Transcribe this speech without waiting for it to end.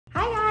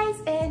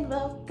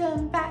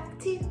welcome back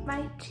to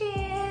my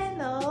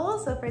channel.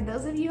 So for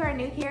those of you who are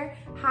new here,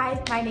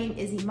 hi, my name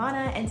is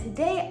Imana, and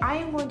today I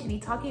am going to be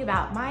talking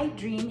about my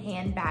dream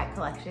handbag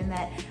collection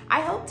that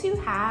I hope to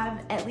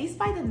have at least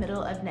by the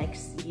middle of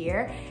next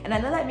year. And I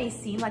know that may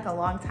seem like a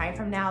long time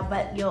from now,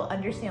 but you'll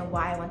understand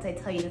why once I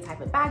tell you the type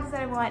of bags that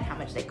I want, how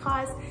much they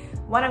cost,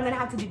 what I'm gonna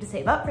have to do to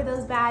save up for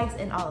those bags,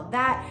 and all of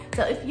that.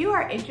 So if you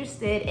are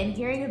interested in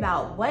hearing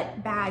about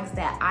what bags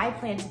that I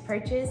plan to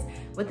purchase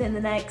within the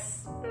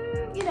next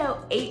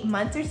 8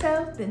 months or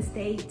so, then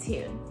stay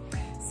tuned.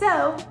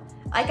 So,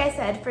 like I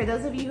said, for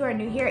those of you who are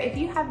new here, if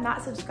you have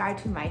not subscribed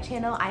to my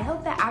channel, I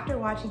hope that after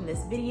watching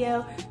this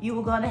video, you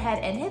will go on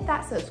ahead and hit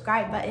that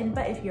subscribe button.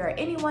 But if you're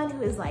anyone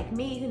who is like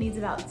me, who needs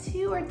about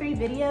 2 or 3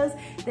 videos,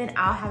 then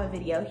I'll have a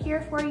video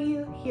here for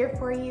you,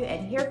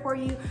 and here for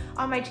you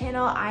on my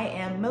channel. I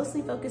am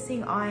mostly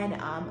focusing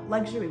on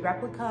luxury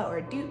replica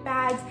or dupe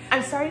bags.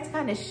 I'm starting to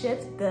kind of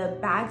shift the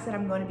bags that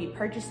I'm going to be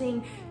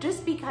purchasing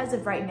just because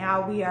of right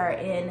now we are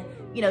in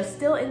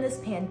still in this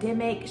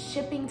pandemic.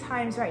 Shipping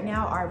times right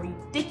now are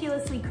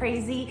ridiculously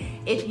crazy.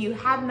 If you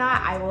have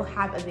not, I will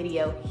have a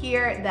video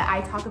here that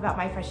I talk about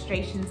my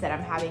frustrations that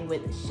I'm having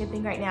with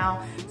shipping right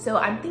now. So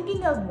I'm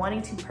thinking of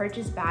wanting to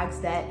purchase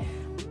bags that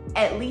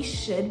at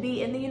least should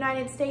be in the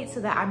United States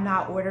so that I'm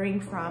not ordering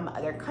from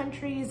other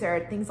countries or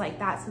things like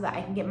that, so that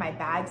I can get my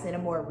bags in a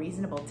more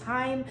reasonable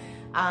time.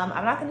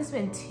 I'm not gonna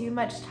spend too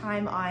much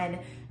time on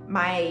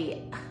my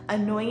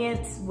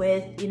annoyance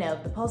with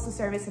the postal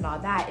service and all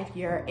that. If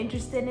you're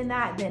interested in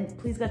that, then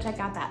please go check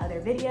out that other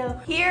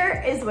video.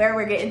 Here is where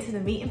we're getting to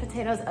the meat and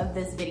potatoes of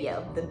this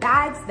video, the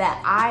bags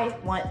that I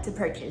want to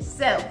purchase.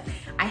 So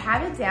I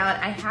have it down.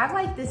 I have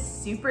like this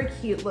super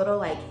cute little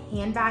like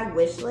handbag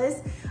wish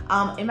list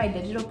in my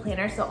digital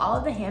planner. So all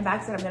of the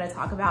handbags that I'm gonna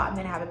talk about, I'm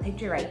gonna have a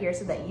picture right here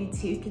so that you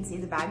too can see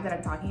the bag that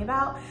I'm talking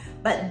about.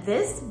 But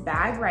this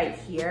bag right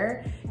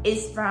here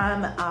is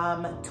from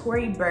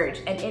Tory Burch,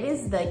 and it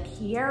is the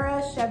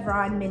Kiara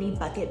Chevron mini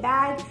bucket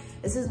bag.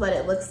 This is what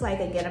it looks like.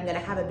 Again, I'm gonna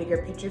have a bigger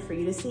picture for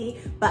you to see,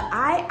 but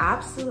I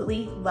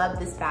absolutely love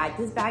this bag.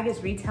 This bag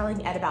is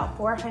retailing at about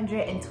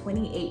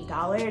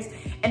 $428.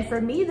 And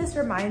for me, this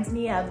reminds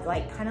me of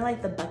kind of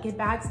like the bucket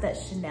bags that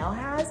Chanel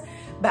has,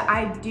 but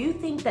I do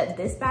think that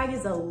this bag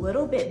is a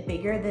little bit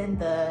bigger than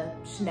the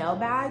Chanel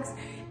bags.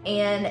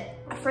 And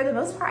for the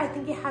most part, I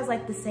think it has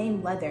like the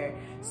same leather.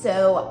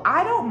 So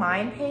I don't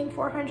mind paying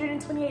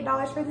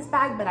 $428 for this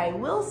bag, but I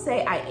will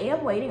say I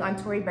am waiting on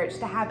Tory Burch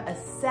to have a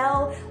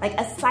sale, like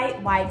a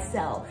site-wide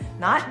sale,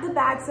 not the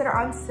bags that are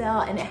on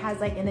sale and it has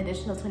like an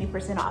additional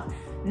 20% off.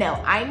 No,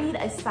 I need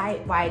a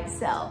site-wide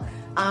sale.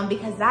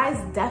 Because that is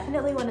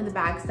definitely one of the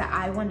bags that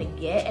I want to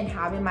get and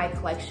have in my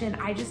collection.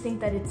 I just think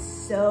that it's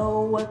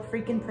so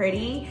freaking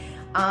pretty.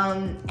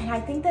 And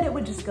I think that it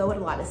would just go with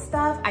a lot of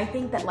stuff. I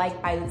think that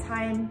by the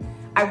time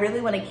I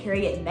really want to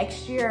carry it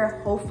next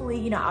year,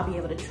 hopefully, I'll be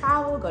able to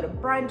travel, go to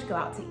brunch, go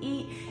out to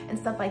eat and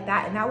stuff like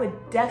that. And that would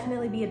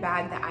definitely be a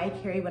bag that I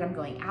carry when I'm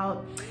going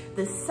out.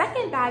 The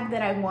second bag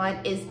that I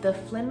want is the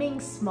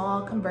Fleming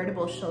small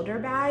convertible shoulder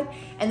bag.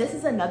 And this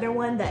is another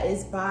one that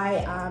is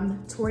by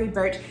Tory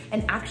Burch.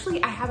 And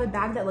actually I have a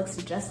bag that looks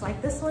just like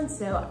this one.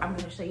 So I'm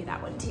going to show you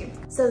that one too.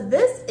 So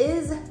this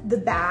is the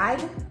bag,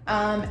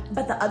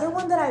 but the other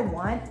one that I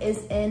want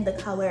is in the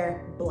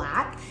color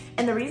black.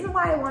 And the reason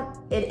why I want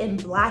it in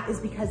black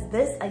is because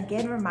this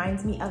again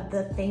reminds me of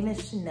the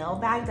famous Chanel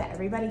bag that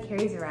everybody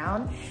carries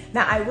around.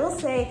 Now I will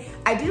say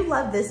I do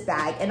love this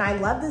bag, and I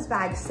love this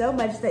bag so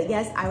much that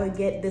yes, I would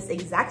get this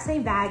exact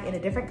same bag in a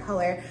different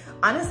color.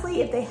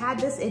 Honestly, if they had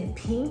this in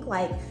pink,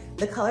 like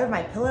the color of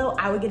my pillow,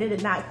 I would get it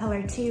in that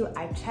color too.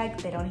 I've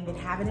checked, they don't even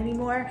have it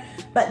anymore.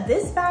 But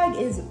this bag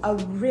is a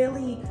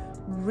really,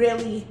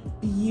 really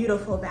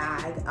beautiful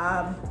bag.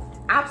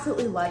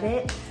 Absolutely love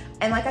it.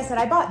 And like I said,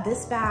 I bought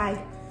this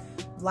bag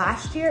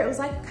last year. It was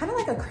kind of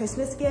like a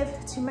Christmas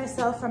gift to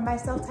myself, from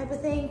myself type of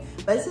thing.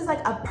 But this is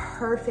like a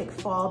perfect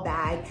fall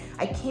bag.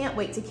 I can't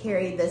wait to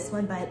carry this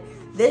one, but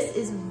this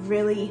is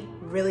really,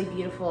 really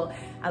beautiful.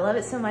 I love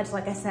it so much.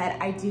 Like I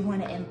said, I do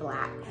want it in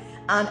black.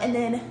 And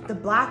then the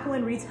black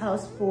one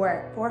retails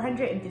for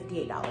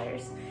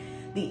 $458.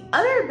 The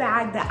other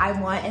bag that I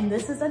want, and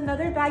this is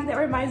another bag that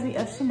reminds me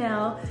of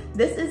Chanel,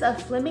 this is a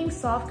Fleming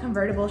soft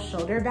convertible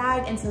shoulder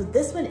bag. And so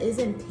this one is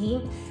in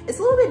pink. It's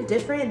a little bit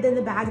different than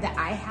the bag that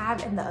I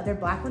have and the other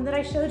black one that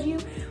I showed you,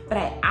 but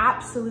I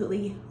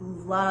absolutely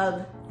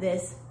love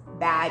this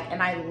bag.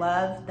 And I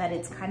love that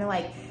it's kind of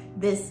like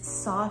this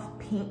soft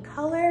pink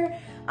color.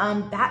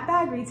 That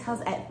bag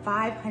retails at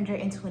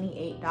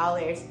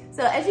 $528.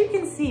 So as you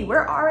can see,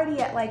 we're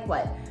already at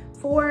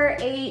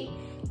 $4,800,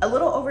 a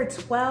little over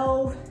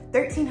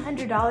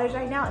 $1,300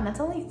 right now, and that's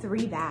only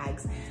 3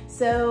 bags.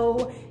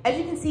 So as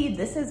you can see,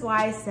 this is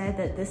why I said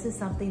that this is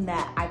something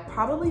that I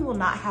probably will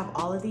not have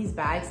all of these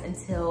bags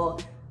until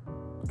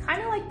kind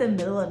of like the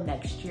middle of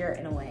next year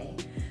in a way.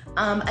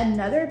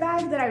 Another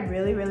bag that I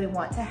really, really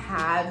want to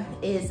have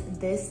is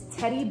this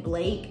Teddy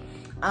Blake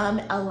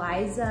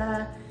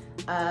Eliza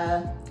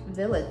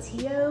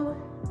Villatio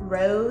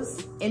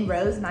rose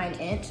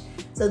 9-inch.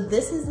 So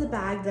this is the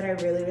bag that I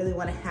really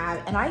want to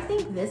have. And I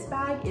think this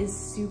bag is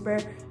super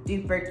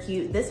duper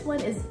cute. This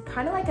one is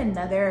kind of like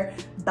another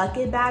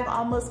bucket bag,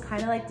 almost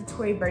kind of like the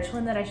Tory Burch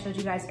one that I showed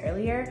you guys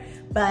earlier.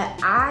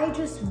 But I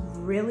just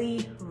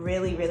really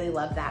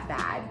love that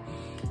bag.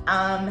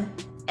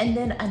 And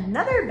then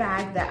another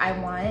bag that I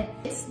want,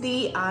 it's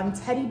the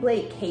Teddy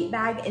Blake Kate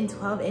bag in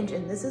 12-inch,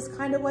 and this is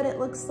kind of what it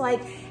looks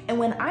like. And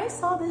when I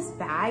saw this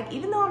bag,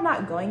 even though I'm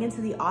not going into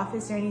the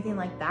office or anything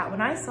like that,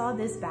 when I saw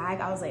this bag,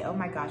 I was like, oh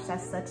my gosh,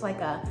 that's such like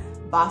a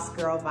boss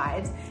girl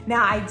vibes.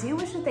 Now, I do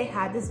wish that they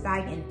had this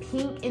bag in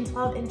pink in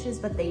 12 inches,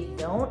 but they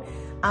don't.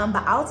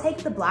 But I'll take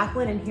the black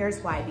one, and here's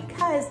why.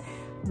 Because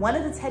one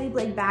of the Teddy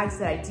Blake bags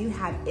that I do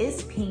have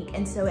is pink,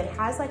 and so it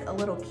has like a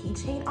little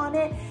keychain on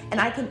it, and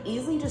I can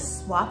easily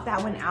just swap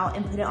that one out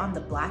and put it on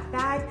the black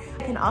bag.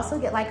 I can also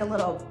get like a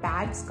little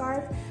bag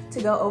scarf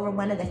to go over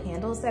one of the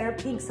handles that are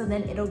pink, so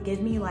then it'll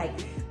give me like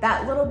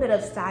that little bit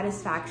of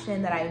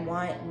satisfaction that I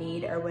want,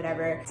 need, or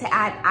whatever to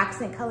add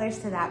accent colors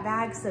to that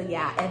bag. So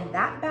yeah, and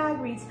that bag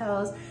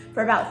retails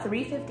for about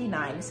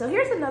 $3.59. So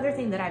here's another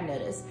thing that I've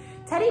noticed.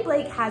 Teddy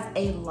Blake has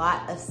a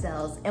lot of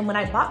sales, and when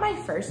I bought my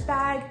first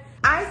bag,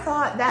 I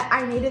thought that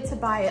I needed to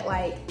buy it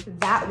like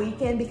that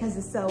weekend because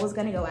the sale was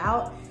gonna go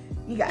out.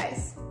 You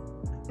guys,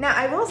 now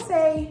I will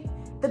say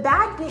the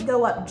bag did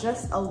go up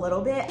just a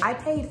little bit. I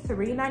paid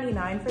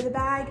 $3.99 for the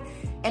bag,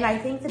 and I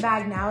think the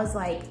bag now is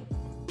like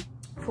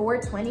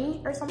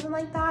 $4.20 or something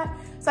like that.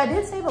 So I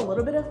did save a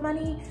little bit of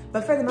money,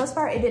 but for the most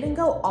part, it didn't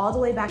go all the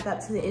way back up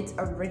to its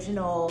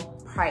original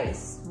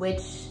price,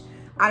 which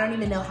I don't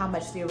even know how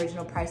much the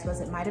original price was.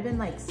 It might have been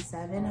like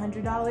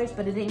 $700,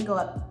 but it didn't go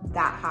up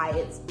that high.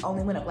 It's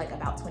only went up like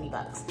about 20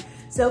 bucks.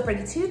 So for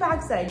the two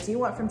bags that I do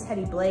want from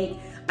Teddy Blake,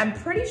 I'm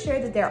pretty sure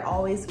that they're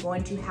always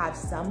going to have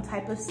some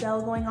type of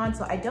sale going on.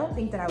 So I don't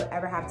think that I would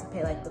ever have to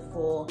pay like the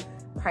full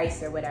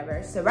price or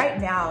whatever. So right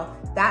now,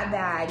 that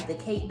bag, the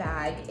Kate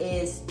bag,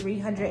 is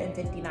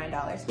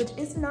 $359, which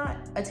is not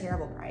a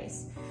terrible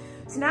price.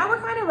 So now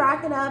we're kind of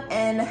wrapping up,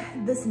 and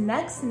this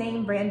next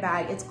name brand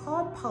bag, it's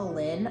called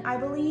Pauline, I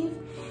believe.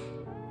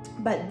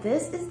 But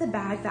this is the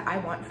bag that I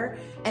want for,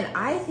 and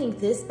I think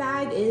this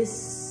bag is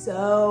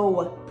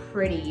so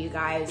pretty, you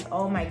guys.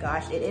 Oh my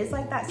gosh, it is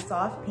like that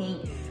soft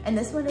pink, and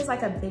this one is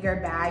like a bigger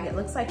bag. It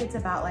looks like it's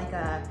about like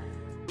a,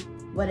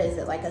 what is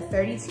it, like a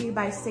 32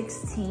 by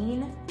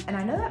 16? And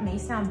I know that may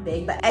sound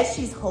big, but as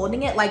she's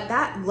holding it, like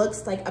that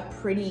looks like a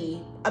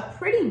pretty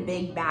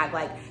big bag.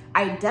 Like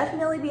I'd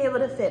definitely be able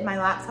to fit my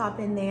laptop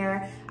in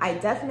there.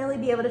 I'd definitely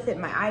be able to fit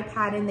my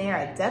iPad in there.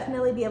 I'd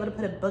definitely be able to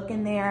put a book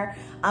in there.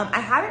 I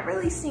haven't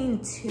really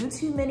seen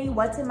too many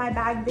what's in my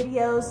bag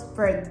videos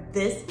for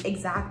this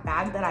exact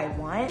bag that I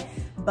want,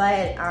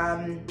 but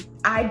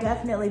I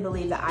definitely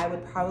believe that I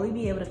would probably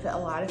be able to fit a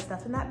lot of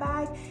stuff in that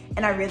bag,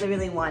 and I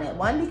really want it.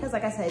 One, because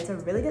like I said, it's a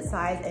really good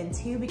size, and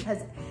two,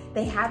 because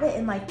they have it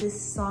in like this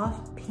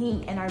soft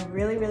pink, and I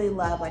really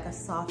love like a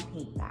soft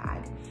pink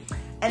bag.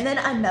 And then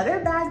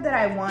another bag that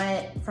I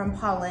want from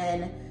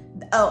Pauline,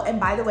 oh, and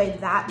by the way,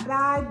 that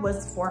bag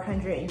was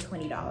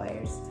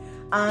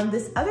 $420.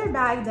 This other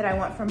bag that I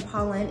want from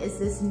Pauline is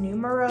this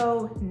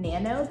Numero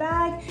Nano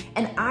bag,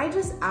 and I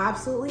just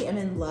absolutely am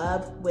in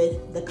love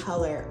with the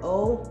color.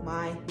 Oh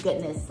my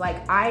goodness.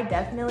 Like I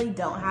definitely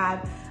don't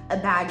have a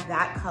bag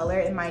that color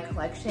in my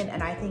collection,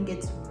 and I think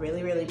it's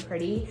really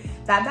pretty.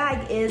 That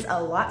bag is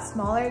a lot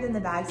smaller than the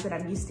bags that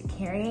I'm used to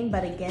carrying,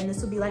 but again,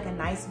 this will be like a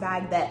nice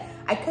bag that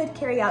I could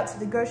carry out to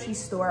the grocery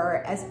store,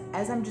 or as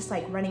I'm just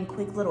like running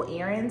quick little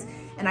errands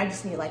and I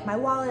just need like my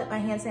wallet, my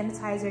hand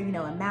sanitizer, you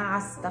know, a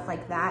mask, stuff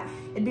like that.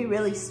 It'd be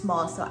really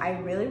small, so I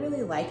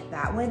really like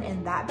that one,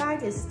 and that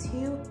bag is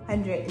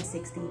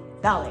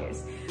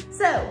 $260.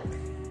 So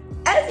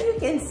as you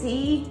can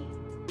see,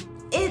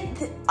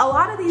 a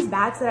lot of these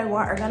bags that I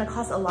want are gonna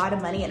cost a lot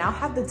of money, and I'll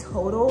have the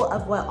total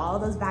of what all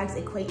those bags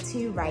equate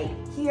to right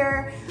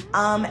here.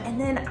 And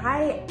then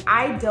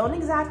I don't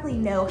exactly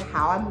know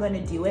how I'm gonna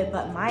do it,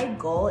 but my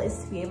goal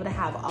is to be able to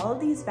have all of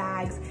these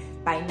bags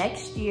by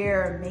next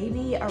year,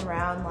 maybe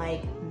around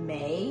like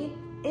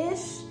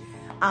May-ish.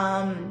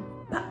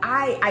 But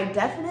I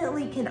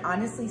definitely can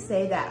honestly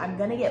say that I'm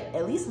gonna get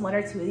at least one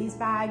or two of these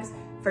bags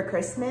for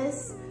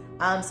Christmas.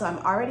 So I'm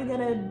already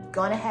gonna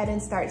go ahead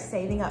and start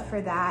saving up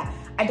for that.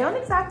 I don't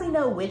exactly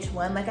know which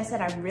one. Like I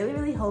said, I'm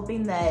really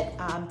hoping that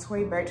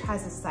Tory Burch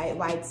has a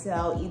site-wide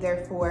sale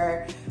either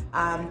for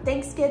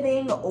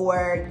Thanksgiving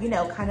or, you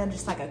know, kind of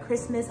just like a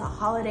Christmas, a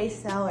holiday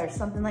sale or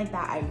something like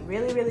that. I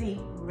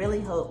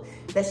really hope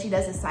that she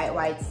does a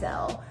site-wide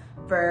sale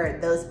for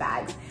those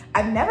bags.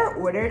 I've never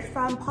ordered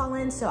from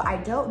Pauline, so I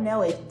don't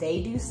know if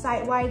they do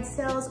site-wide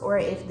sales or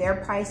if their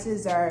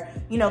prices are,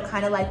 you know,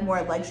 kind of like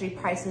more luxury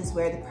prices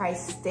where the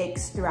price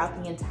sticks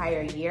throughout the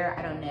entire year.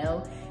 I don't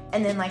know.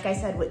 And then like I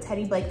said, with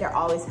Teddy Blake, they're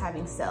always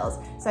having sales.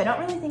 So I don't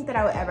really think that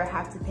I would ever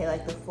have to pay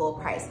like the full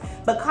price.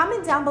 But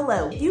comment down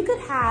below, if you could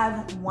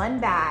have one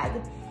bag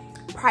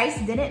price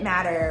didn't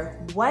matter,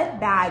 what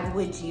bag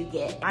would you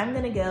get? I'm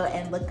gonna go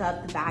and look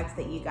up the bags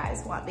that you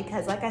guys want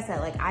because like I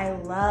said, like I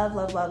love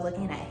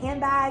looking at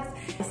handbags.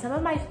 Some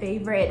of my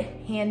favorite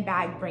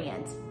handbag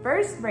brands.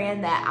 First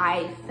brand that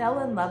I fell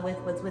in love with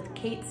was with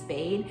Kate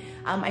Spade.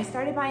 I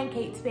started buying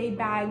Kate Spade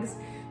bags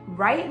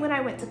right when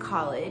I went to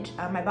college.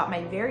 I bought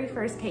my very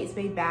first Kate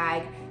Spade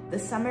bag the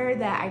summer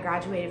that I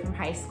graduated from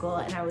high school,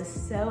 and I was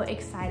so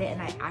excited,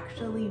 and I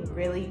actually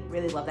really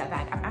love that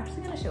bag. I'm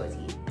actually gonna show it to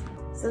you.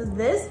 So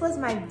this was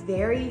my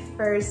very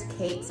first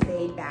Kate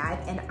Spade bag,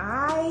 and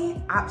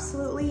I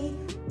absolutely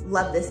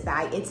love this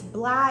bag. It's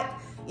black.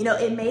 You know,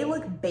 it may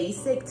look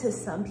basic to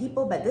some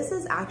people, but this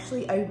is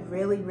actually a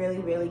really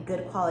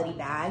good quality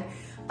bag.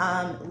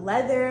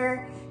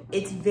 Leather,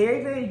 it's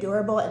very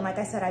durable, and like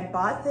I said, I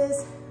bought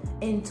this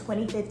in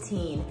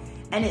 2015,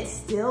 and it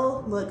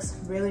still looks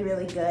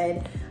really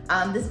good.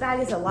 This bag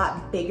is a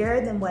lot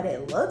bigger than what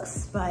it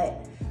looks,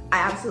 but I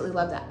absolutely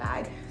love that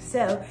bag.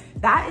 So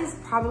that is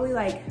probably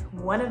like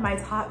one of my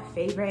top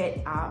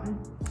favorite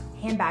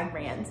handbag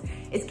brands.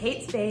 It's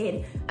Kate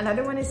Spade.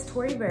 Another one is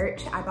Tory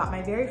Burch. I bought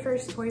my very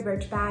first Tory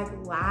Burch bag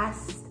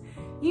last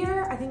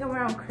year, I think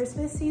around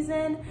Christmas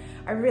season.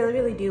 I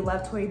really do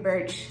love Tory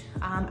Burch.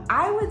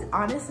 I would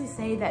honestly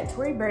say that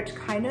Tory Burch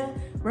kind of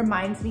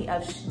reminds me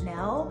of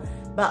Chanel,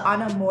 but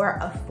on a more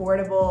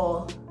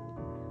affordable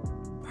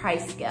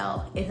price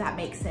scale, if that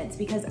makes sense,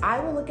 because I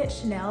will look at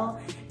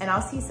Chanel and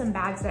I'll see some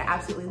bags that I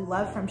absolutely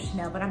love from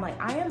Chanel, but I'm like,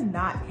 I am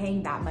not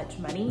paying that much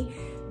money.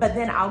 But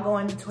then I'll go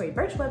on the Tory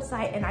Burch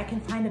website and I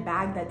can find a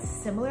bag that's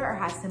similar or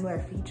has similar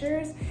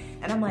features,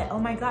 and I'm like, oh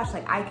my gosh,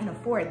 like I can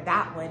afford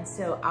that one,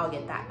 so I'll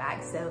get that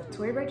bag. So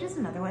Tory Burch is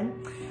another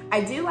one.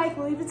 I do like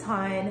Louis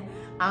Vuitton.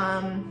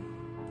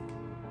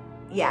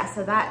 Yeah,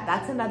 so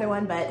that's another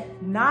one,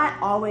 but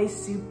not always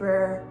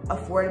super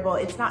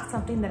affordable. It's not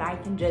something that I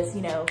can just,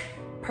 you know,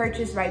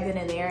 purchase right then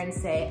and there and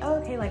say, oh,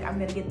 okay, like I'm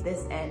gonna get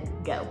this and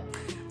go.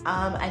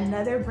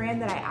 Another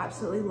brand that I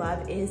absolutely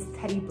love is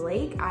Teddy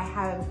Blake. I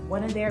have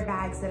one of their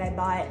bags that I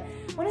bought,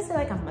 I wanna say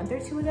like a month or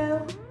two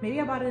ago. Maybe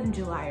I bought it in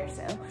July or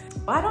so.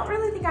 Well, I don't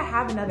really think I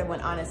have another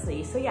one,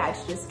 honestly. So yeah,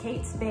 it's just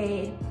Kate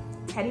Spade,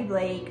 Teddy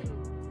Blake,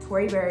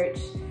 Tory Burch,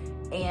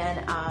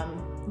 and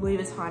Louis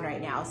Vuitton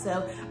right now.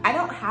 So I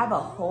don't have a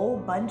whole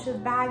bunch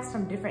of bags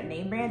from different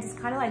name brands. It's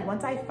kind of like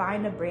once I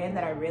find a brand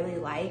that I really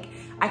like,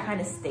 I kind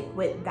of stick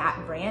with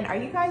that brand. Are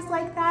you guys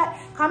like that?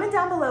 Comment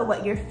down below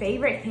what your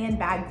favorite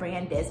handbag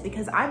brand is,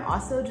 because I'm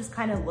also just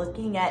kind of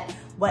looking at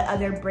what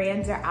other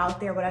brands are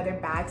out there, what other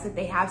bags that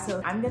they have.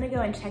 So I'm gonna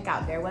go and check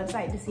out their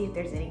website to see if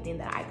there's anything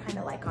that I kind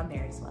of like on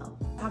there as well.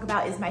 Talk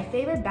about is my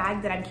favorite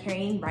bag that I'm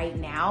carrying right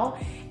now.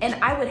 And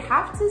I would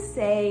have to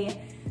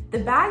say the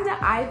bag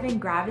that I've been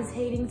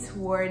gravitating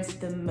towards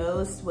the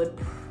most would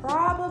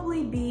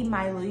probably be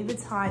my Louis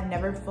Vuitton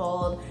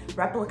Neverfold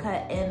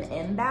replica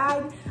MM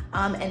bag.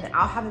 And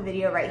I'll have a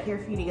video right here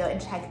for you to go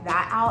and check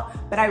that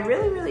out. But I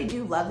really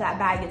do love that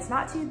bag. It's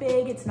not too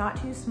big, it's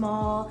not too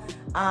small.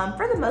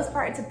 For the most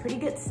part, it's a pretty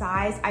good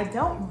size. I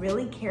don't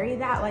really carry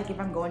that like if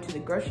I'm going to the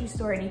grocery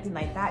store or anything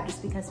like that,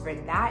 just because for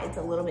that, it's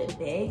a little bit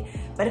big.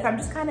 But if I'm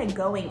just kind of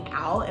going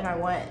out and I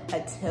want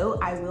a tote,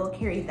 I will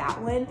carry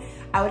that one.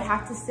 I would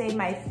have to say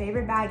my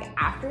favorite bag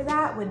after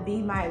that would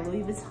be my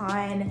Louis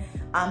Vuitton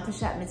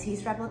Pochette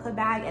Matisse replica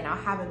bag, and I'll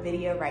have a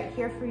video right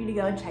here for you to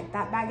go and check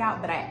that bag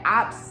out. But I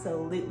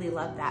absolutely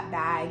love that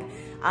bag.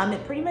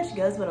 It pretty much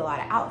goes with a lot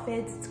of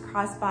outfits. It's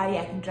crossbody,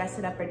 I can dress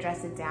it up or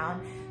dress it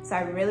down. So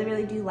I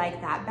really do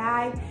like that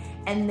bag.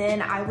 And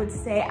then I would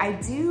say I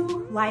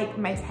do like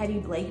my Teddy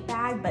Blake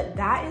bag, but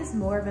that is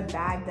more of a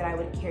bag that I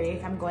would carry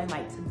if I'm going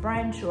like to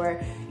brunch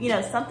or, you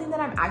know, something that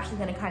I'm actually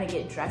gonna kind of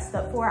get dressed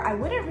up for. I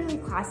wouldn't really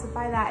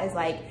classify that as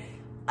like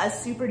a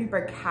super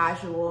duper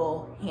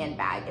casual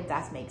handbag, if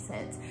that makes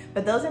sense.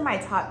 But those are my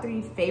top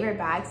 3 favorite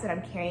bags that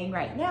I'm carrying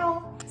right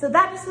now. So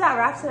that just about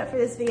wraps it up for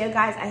this video,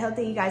 guys. I hope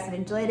that you guys have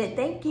enjoyed it.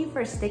 Thank you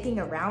for sticking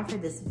around for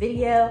this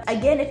video.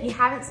 Again, if you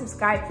haven't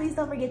subscribed, please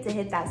don't forget to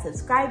hit that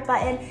subscribe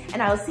button,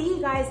 and I will see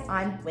you guys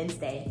on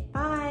Wednesday.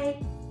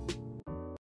 Bye.